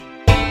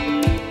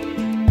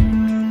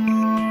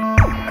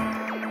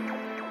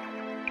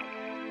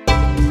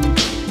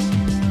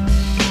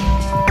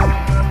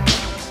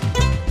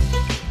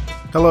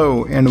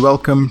Hello and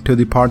welcome to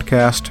the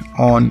podcast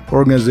on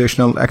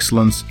organizational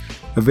excellence,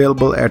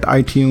 available at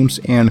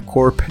iTunes and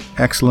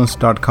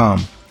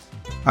corpexcellence.com.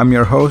 I'm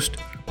your host,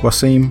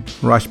 Wasim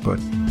Rajput.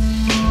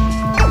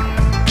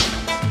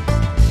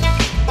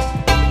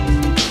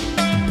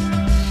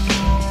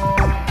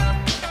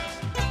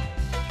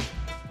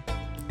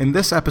 In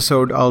this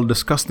episode, I'll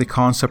discuss the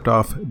concept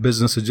of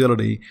business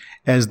agility,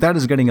 as that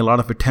is getting a lot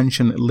of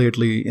attention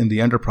lately in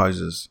the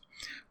enterprises.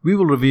 We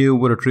will review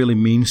what it really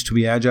means to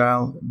be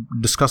agile,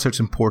 discuss its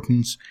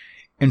importance,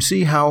 and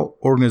see how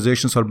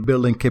organizations are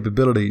building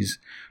capabilities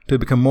to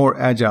become more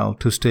agile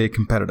to stay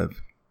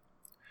competitive.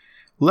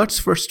 Let's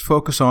first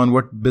focus on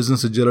what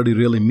business agility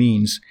really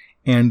means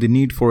and the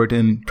need for it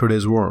in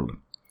today's world.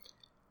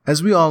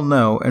 As we all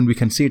know, and we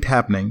can see it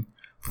happening,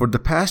 for the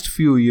past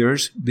few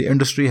years, the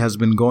industry has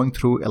been going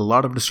through a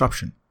lot of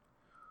disruption.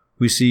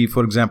 We see,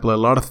 for example, a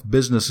lot of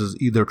businesses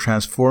either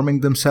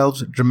transforming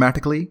themselves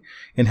dramatically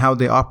in how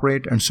they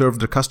operate and serve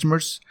their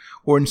customers,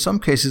 or in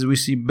some cases we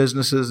see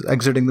businesses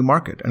exiting the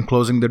market and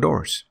closing their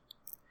doors.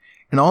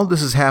 And all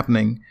this is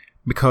happening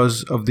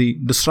because of the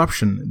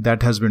disruption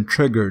that has been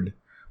triggered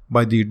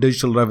by the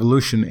digital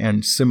revolution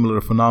and similar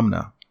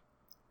phenomena.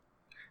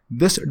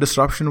 This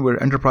disruption,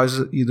 where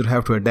enterprises either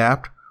have to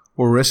adapt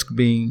or risk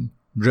being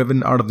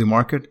driven out of the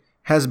market,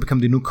 has become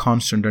the new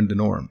constant and the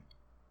norm.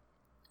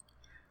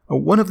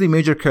 One of the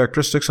major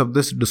characteristics of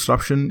this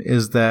disruption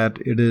is that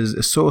it is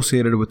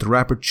associated with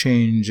rapid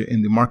change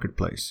in the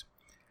marketplace.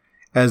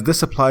 As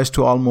this applies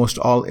to almost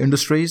all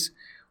industries,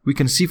 we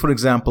can see, for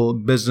example,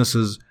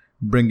 businesses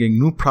bringing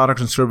new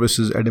products and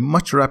services at a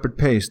much rapid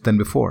pace than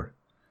before.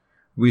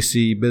 We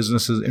see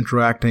businesses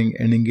interacting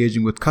and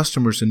engaging with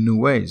customers in new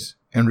ways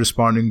and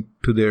responding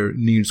to their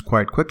needs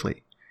quite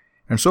quickly,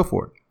 and so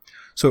forth.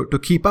 So to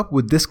keep up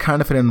with this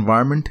kind of an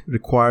environment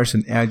requires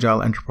an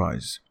agile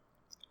enterprise.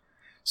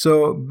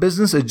 So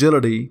business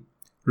agility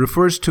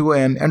refers to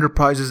an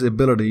enterprise's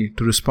ability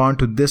to respond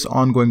to this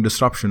ongoing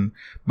disruption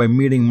by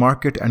meeting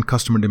market and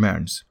customer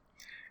demands.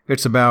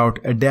 It's about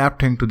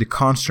adapting to the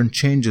constant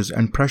changes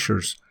and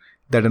pressures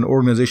that an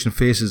organization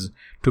faces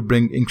to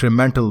bring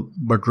incremental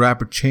but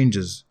rapid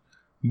changes,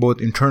 both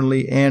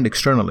internally and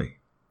externally.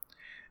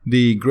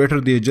 The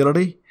greater the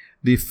agility,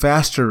 the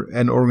faster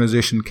an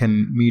organization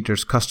can meet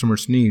its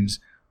customers' needs,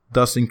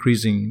 thus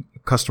increasing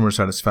customer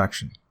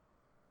satisfaction.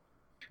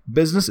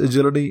 Business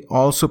agility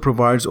also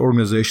provides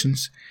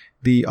organizations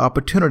the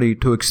opportunity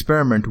to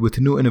experiment with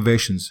new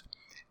innovations,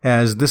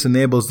 as this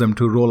enables them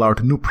to roll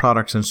out new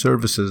products and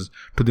services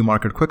to the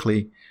market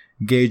quickly,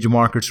 gauge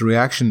market's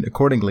reaction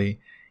accordingly,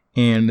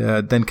 and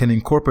then can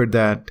incorporate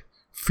that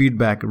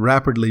feedback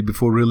rapidly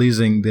before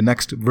releasing the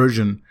next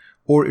version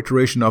or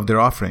iteration of their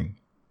offering.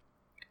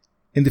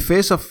 In the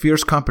face of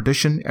fierce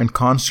competition and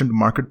constant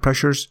market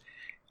pressures,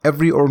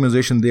 every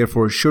organization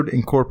therefore should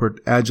incorporate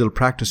agile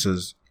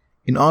practices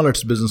in all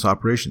its business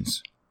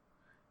operations.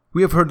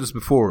 We have heard this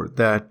before,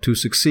 that to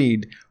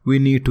succeed, we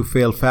need to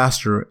fail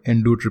faster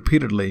and do it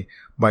repeatedly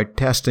by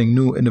testing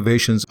new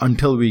innovations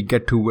until we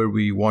get to where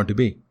we want to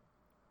be.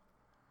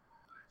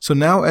 So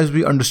now, as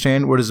we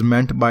understand what is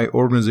meant by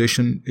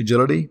organization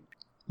agility,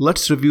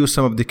 let's review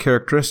some of the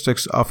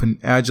characteristics of an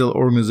agile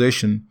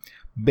organization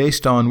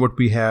based on what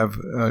we have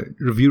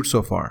reviewed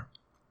so far.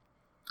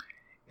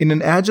 In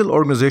an agile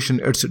organization,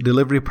 its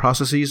delivery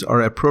processes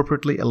are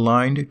appropriately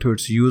aligned to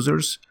its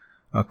users,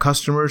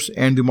 customers,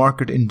 and the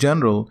market in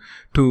general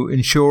to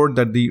ensure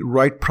that the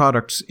right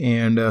products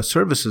and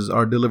services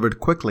are delivered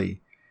quickly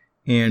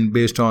and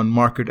based on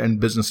market and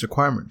business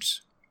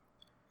requirements.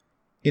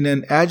 In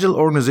an agile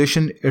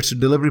organization, its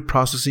delivery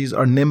processes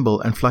are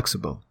nimble and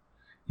flexible,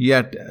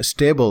 yet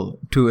stable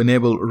to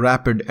enable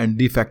rapid and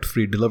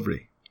defect-free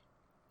delivery.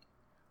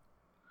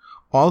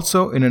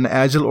 Also, in an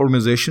agile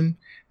organization,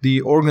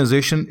 the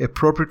organization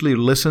appropriately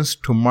listens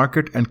to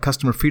market and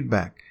customer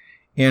feedback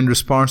and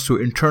responds to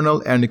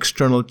internal and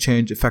external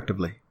change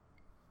effectively.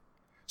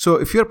 So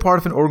if you're part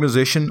of an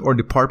organization or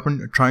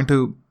department trying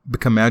to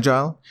become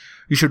agile,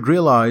 you should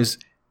realize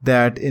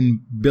that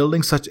in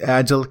building such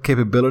agile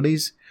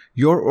capabilities,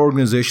 your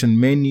organization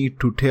may need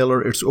to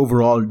tailor its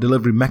overall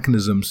delivery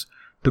mechanisms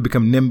to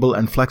become nimble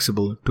and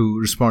flexible to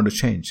respond to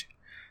change.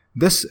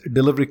 This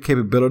delivery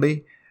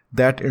capability,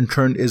 that in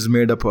turn is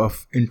made up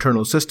of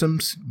internal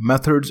systems,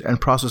 methods,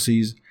 and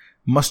processes,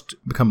 must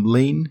become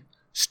lean,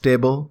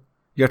 stable,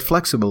 yet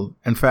flexible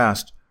and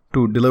fast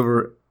to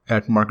deliver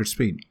at market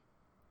speed.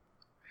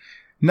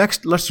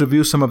 Next, let's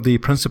review some of the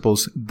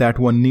principles that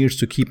one needs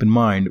to keep in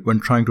mind when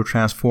trying to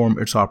transform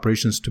its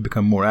operations to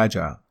become more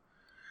agile.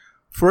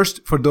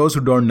 First, for those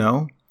who don't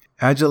know,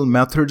 agile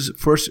methods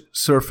first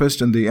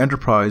surfaced in the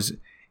enterprise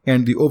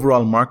and the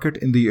overall market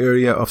in the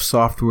area of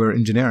software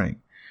engineering.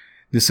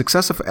 The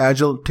success of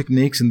agile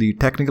techniques in the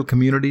technical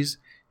communities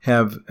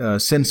have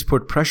since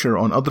put pressure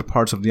on other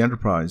parts of the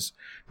enterprise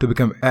to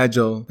become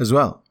agile as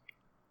well.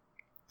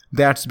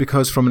 That's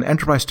because from an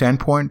enterprise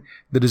standpoint,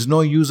 there is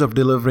no use of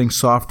delivering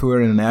software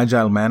in an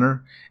agile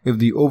manner if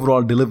the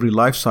overall delivery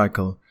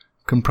lifecycle,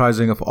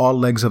 comprising of all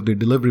legs of the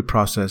delivery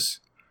process,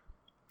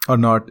 are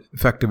not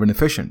effective and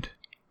efficient.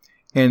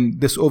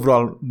 And this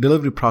overall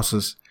delivery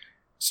process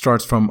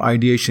starts from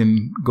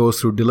ideation, goes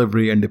through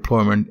delivery and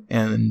deployment,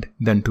 and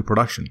then to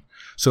production.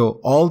 So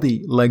all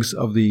the legs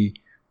of the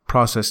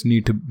process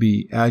need to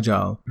be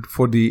agile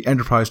for the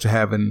enterprise to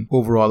have an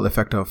overall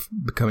effect of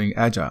becoming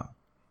agile.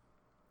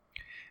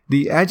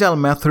 The agile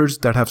methods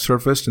that have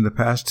surfaced in the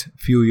past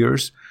few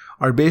years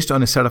are based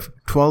on a set of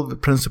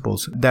 12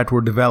 principles that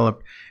were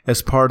developed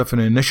as part of an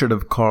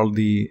initiative called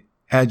the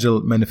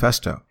Agile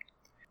Manifesto.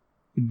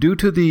 Due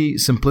to the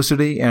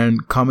simplicity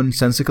and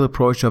commonsensical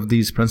approach of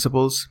these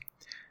principles,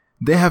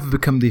 they have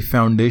become the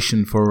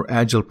foundation for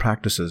agile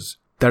practices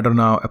that are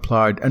now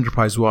applied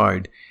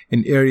enterprise-wide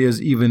in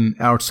areas even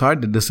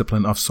outside the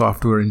discipline of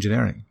software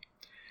engineering.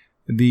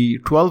 The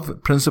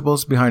 12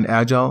 principles behind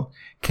Agile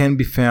can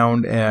be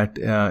found at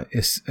a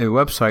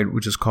website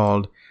which is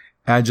called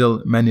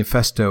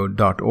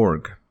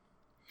agilemanifesto.org.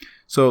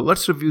 So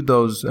let's review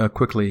those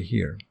quickly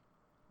here.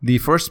 The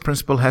first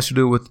principle has to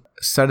do with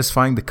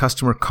satisfying the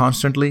customer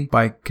constantly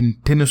by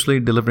continuously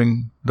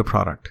delivering the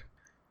product.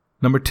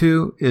 Number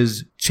 2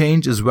 is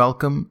change is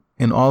welcome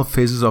in all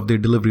phases of the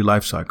delivery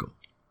lifecycle.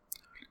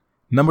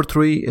 Number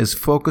 3 is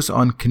focus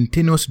on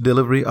continuous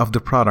delivery of the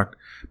product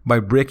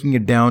by breaking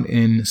it down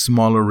in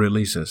smaller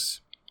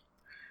releases.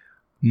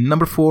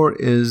 Number 4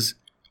 is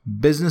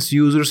business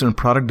users and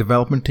product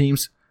development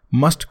teams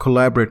must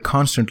collaborate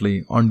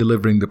constantly on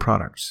delivering the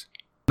products.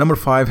 Number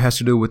 5 has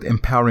to do with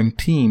empowering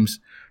teams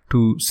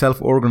to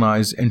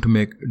self-organize and to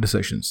make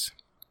decisions.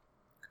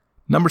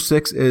 Number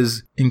 6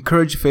 is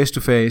encourage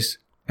face-to-face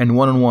and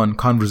one-on-one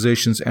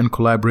conversations and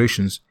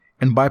collaborations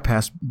and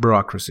bypass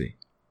bureaucracy.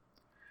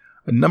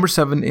 Number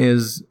 7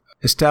 is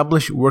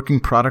establish working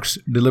products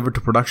delivered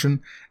to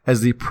production as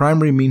the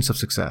primary means of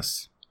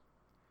success.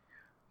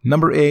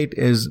 Number 8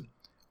 is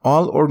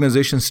all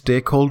organization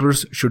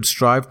stakeholders should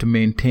strive to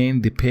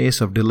maintain the pace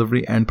of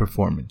delivery and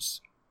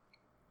performance.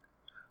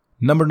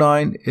 Number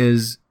 9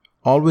 is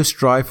always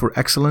strive for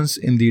excellence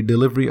in the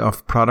delivery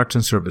of products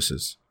and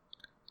services.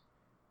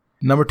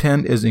 Number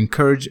 10 is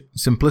encourage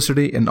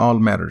simplicity in all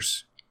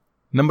matters.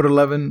 Number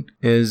 11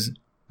 is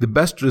the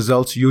best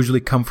results usually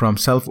come from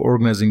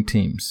self-organizing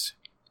teams.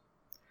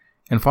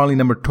 And finally,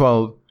 number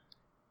 12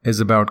 is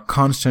about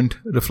constant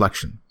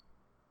reflection.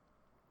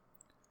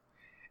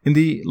 In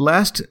the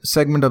last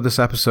segment of this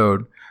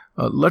episode,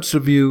 let's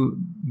review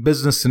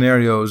business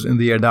scenarios in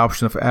the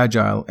adoption of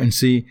Agile and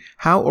see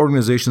how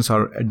organizations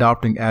are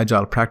adopting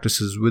Agile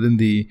practices within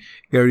the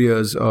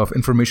areas of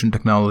information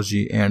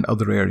technology and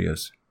other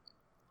areas.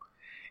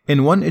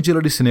 In one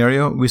agility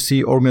scenario, we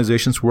see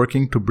organizations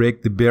working to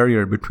break the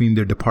barrier between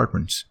their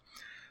departments.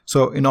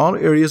 So in all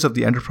areas of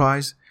the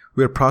enterprise,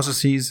 where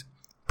processes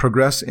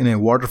progress in a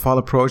waterfall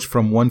approach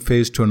from one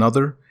phase to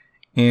another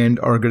and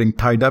are getting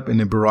tied up in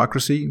a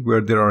bureaucracy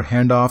where there are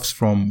handoffs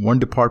from one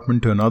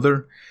department to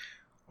another,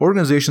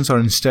 organizations are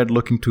instead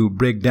looking to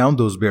break down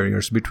those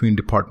barriers between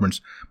departments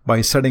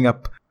by setting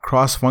up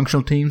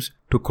cross-functional teams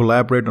to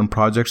collaborate on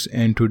projects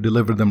and to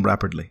deliver them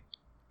rapidly.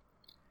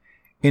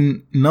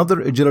 In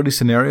another agility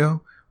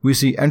scenario, we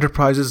see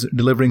enterprises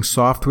delivering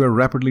software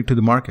rapidly to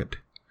the market.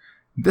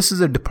 This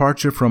is a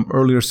departure from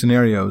earlier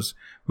scenarios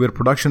where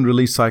production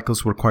release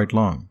cycles were quite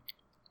long.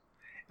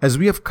 As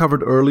we have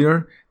covered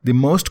earlier, the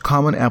most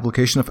common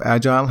application of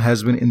Agile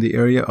has been in the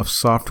area of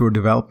software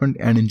development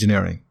and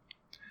engineering.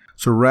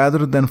 So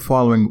rather than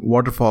following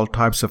waterfall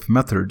types of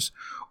methods,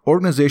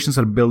 organizations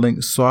are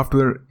building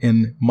software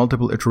in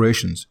multiple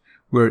iterations,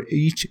 where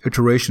each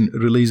iteration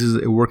releases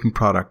a working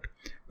product,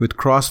 with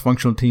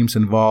cross-functional teams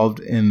involved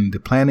in the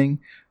planning,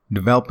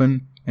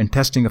 development, and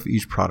testing of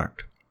each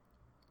product.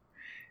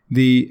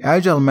 The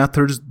Agile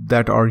methods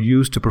that are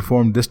used to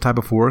perform this type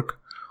of work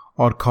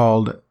are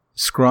called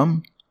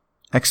Scrum,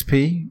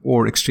 XP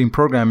or Extreme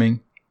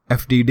Programming,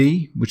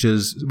 FDD,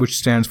 which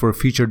stands for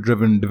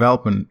Feature-Driven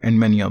Development, and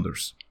many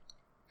others.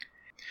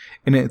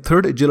 In a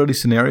third agility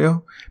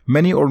scenario,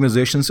 many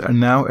organizations are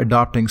now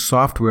adopting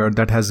software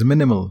that has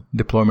minimal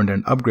deployment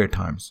and upgrade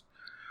times.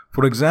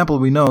 For example,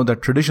 we know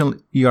that traditional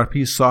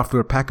ERP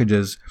software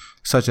packages,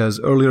 such as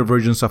earlier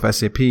versions of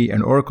SAP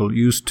and Oracle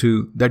used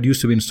to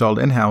be installed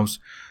in-house,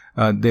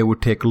 they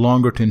would take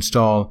longer to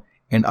install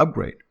and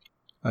upgrade.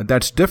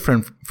 That's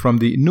different from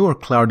the newer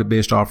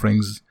cloud-based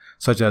offerings,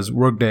 such as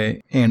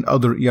Workday and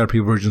other ERP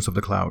versions of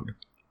the cloud.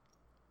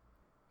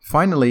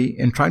 Finally,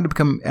 in trying to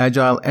become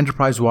agile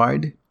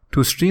enterprise-wide,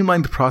 to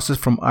streamline the process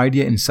from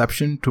idea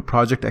inception to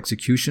project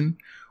execution,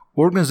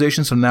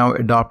 organizations are now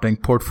adopting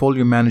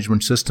portfolio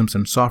management systems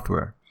and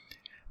software.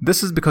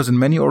 This is because in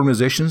many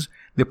organizations,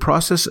 the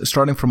process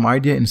starting from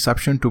idea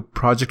inception to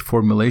project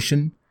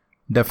formulation,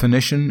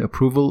 definition,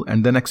 approval,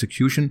 and then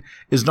execution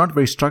is not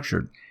very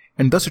structured,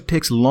 and thus it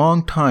takes a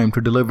long time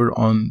to deliver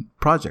on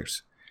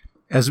projects.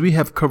 As we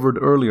have covered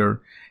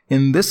earlier,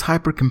 in this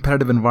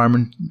hyper-competitive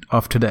environment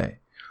of today,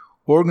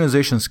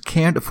 organizations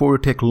can't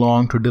afford to take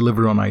long to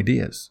deliver on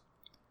ideas.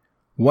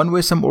 One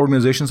way some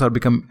organizations are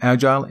becoming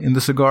agile in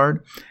this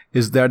regard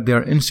is that they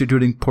are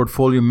instituting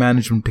portfolio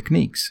management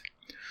techniques.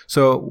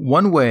 So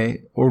one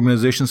way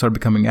organizations are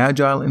becoming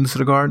agile in this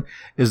regard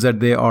is that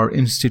they are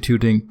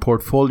instituting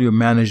portfolio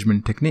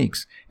management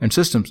techniques and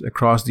systems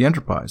across the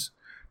enterprise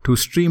to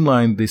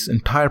streamline this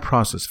entire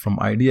process from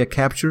idea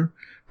capture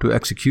to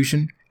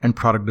execution and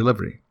product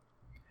delivery.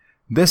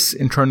 This,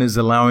 in turn, is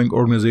allowing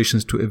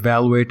organizations to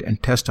evaluate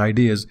and test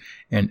ideas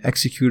and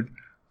execute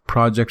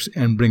projects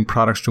and bring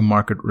products to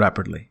market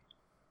rapidly.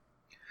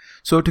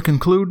 So to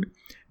conclude,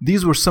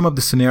 these were some of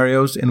the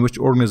scenarios in which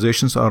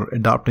organizations are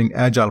adopting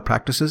agile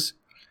practices.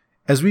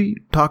 As we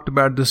talked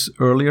about this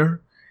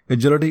earlier,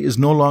 agility is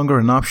no longer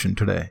an option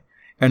today,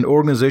 and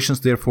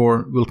organizations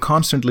therefore will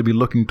constantly be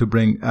looking to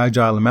bring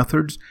agile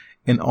methods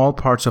in all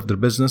parts of their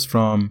business,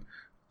 from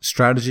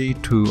strategy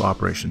to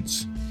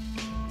operations.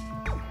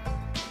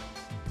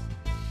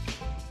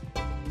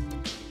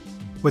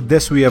 With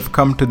this, we have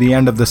come to the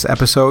end of this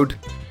episode.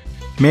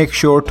 Make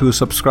sure to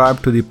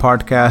subscribe to the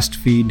podcast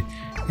feed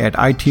at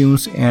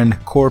iTunes and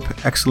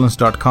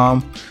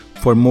corpexcellence.com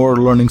for more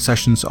learning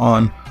sessions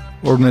on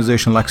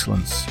organizational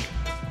excellence.